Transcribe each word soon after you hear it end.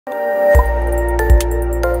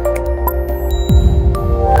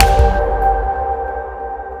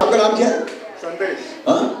आपका नाम क्या है? संदेश।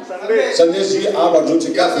 हाँ? संदेश जी, आप अर्जुन से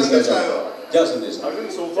क्या पूछना चाहते हो? क्या संदेश? Arjun,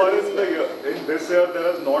 so far in this year there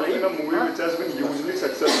has not been a movie which has been hugely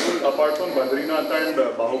successful apart from Badrinath and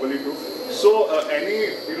Baahubali 2. So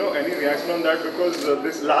any reaction on that, because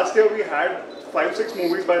this last year we had 5-6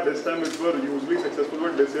 movies by this time which were hugely successful,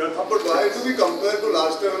 but this year. But why do we compare to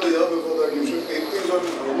last year and the year before that? You should take things on.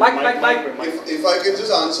 Mike. If I can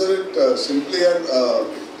just answer it simply, and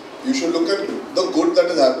you should look at the good that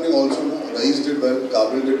is happening also. Rais did well,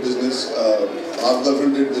 Kabil did business, Half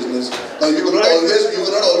Girlfriend did business. Now you cannot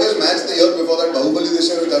always match the year before that. Bahubali this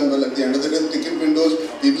year has done well. At the end of the day, the ticket windows,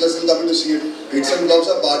 people are still coming to see it. Hits and flops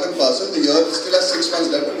are part and parcel. The year still has 6 months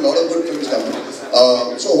left and a lot of good films coming.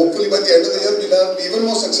 So hopefully by the end of the year we'll have even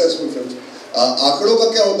more successful films. आंकड़ों का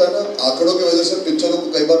क्या होता है ना, आंकड़ों की वजह से पिक्चरों को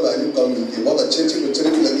कई बार वैल्यू कम मिलती है. बहुत अच्छी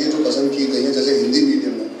पिक्चरें भी लगी है जो पसंद की गई हैं, जैसे हिंदी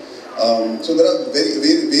मीडियम में. So there are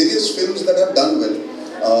various films that have done well.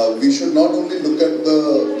 We should not only look at the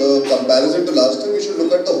comparison to last year, we should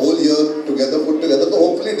look at the whole year together, put together. तो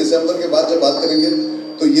hopefully December के बाद जब बात करेंगे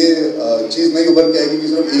तो ये चीज़ नहीं उभर के आएगी कि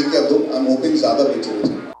सिर्फ 1 या 2. I'm hoping ज़्यादा पिक्चर.